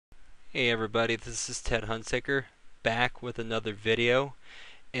Hey everybody, this is Ted Hunsaker back with another video,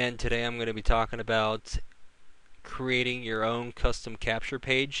 and today I'm going to be talking about creating your own custom capture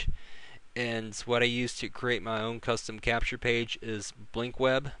page. And what I use to create my own custom capture page is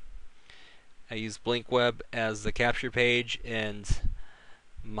BlinkWeb. I use BlinkWeb as the capture page, and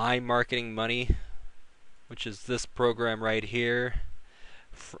My Marketing Money, which is this program right here,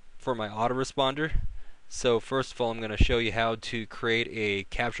 for my autoresponder. So first of all, I'm going to show you how to create a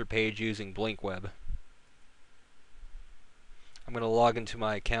capture page using BlinkWeb. I'm going to log into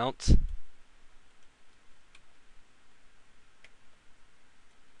my account.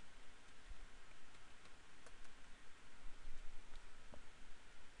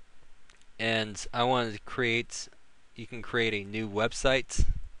 And I wanted to create, you can create a new website.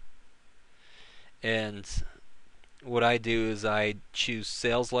 And what I do is I choose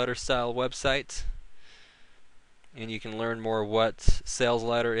sales letter style website. And you can learn more what sales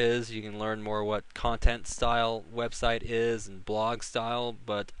letter is. You can learn more what content style website is and blog style,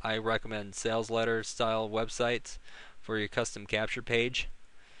 but I recommend sales letter style websites for your custom capture page.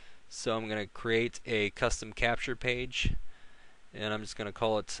 So I'm going to create a custom capture page, and I'm just going to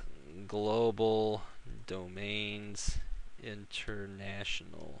call it Global Domains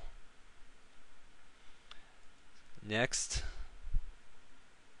International. Next.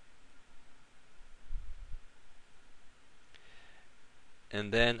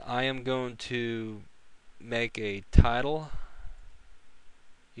 And then I am going to make a title.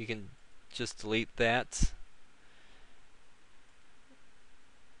 You can just delete that.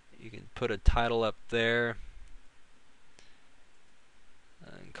 You can put a title up there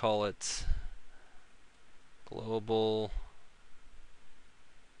and call it Global,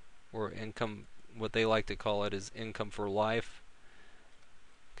 or income. What they like to call it is Income for Life.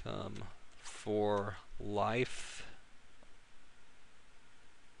 Come for Life.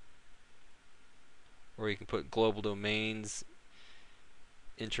 Or you can put Global Domains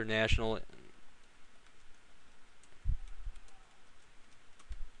International.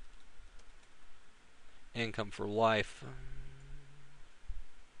 Income for Life.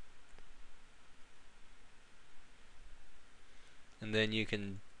 And then you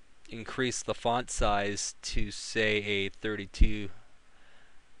can increase the font size to, say, a 32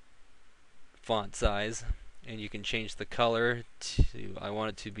 font size. And you can change the color to, I want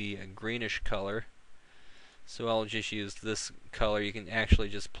it to be a greenish color. So I'll just use this color. You can actually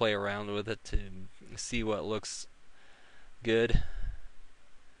just play around with it to see what looks good.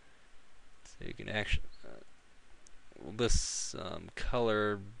 So you can actually, this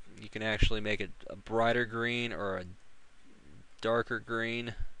color, you can actually make it a brighter green or a darker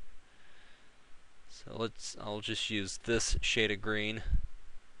green. So I'll just use this shade of green.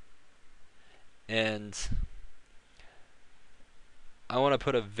 And I want to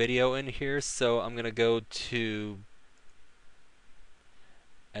put a video in here, so I'm going to go to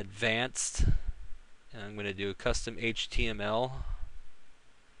Advanced, and I'm going to do Custom HTML.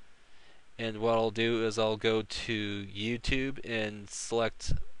 And what I'll do is I'll go to YouTube and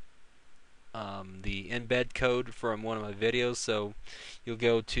select the embed code from one of my videos. So you'll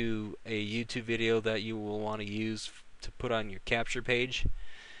go to a YouTube video that you will want to use to put on your capture page,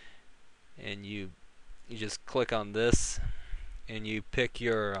 and you just click on this, and you pick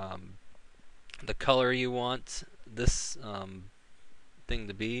your the color you want this thing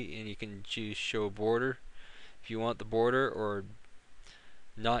to be, and you can choose show border if you want the border, or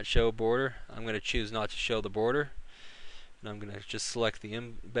not show border. I'm going to choose not to show the border, and I'm going to just select the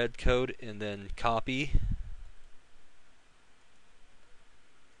embed code and then copy.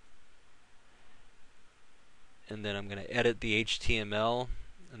 And then I'm going to edit the HTML,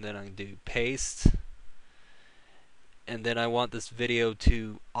 and then I can do paste. And then I want this video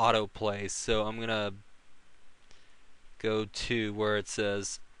to autoplay, so I'm going to go to where it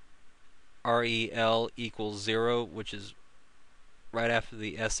says REL equals 0, which is right after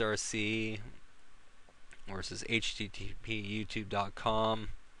the src, where it says http youtube.com,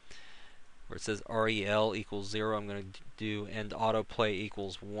 where it says REL equals 0. I'm going to do end autoplay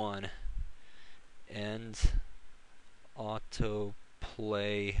equals 1. End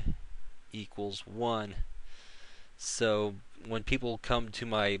autoplay equals 1. So when people come to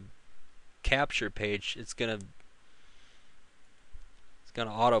my capture page, it's gonna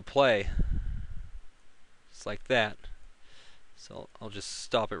autoplay just like that. So I'll just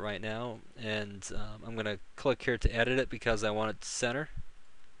stop it right now, and I'm gonna click here to edit it because I want it to center.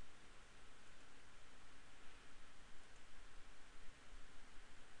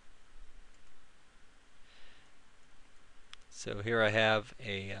 So here I have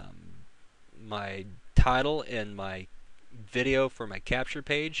a my title and my video for my capture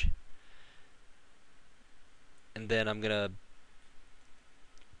page. and then I'm going to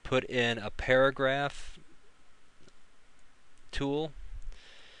put in a paragraph tool,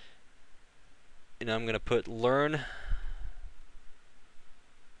 and I'm going to put learn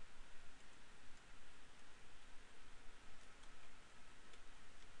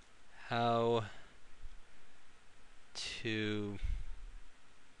how to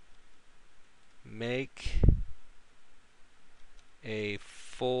make a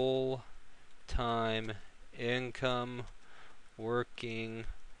full-time income working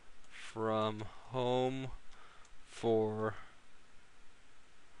from home for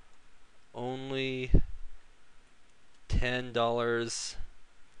only $10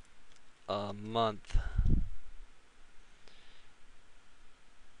 a month.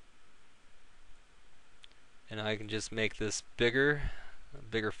 And I can just make this bigger, a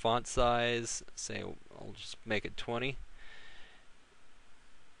bigger font size. Say I'll just make it 20.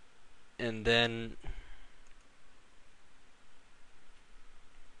 And then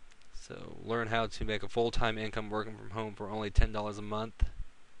so learn how to make a full-time income working from home for only $10 a month.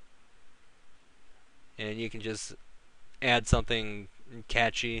 And you can just add something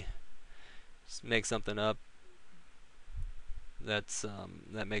catchy, just make something up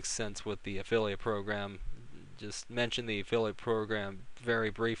that makes sense with the affiliate program. Just mention the affiliate program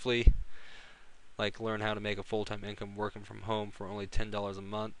very briefly, like learn how to make a full-time income working from home for only $10 a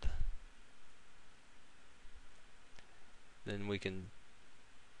month. Then we can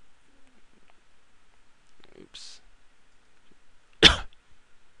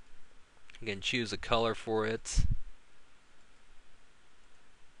you can choose a color for it.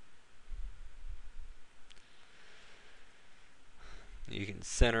 You can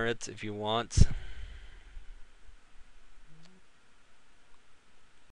center it if you want.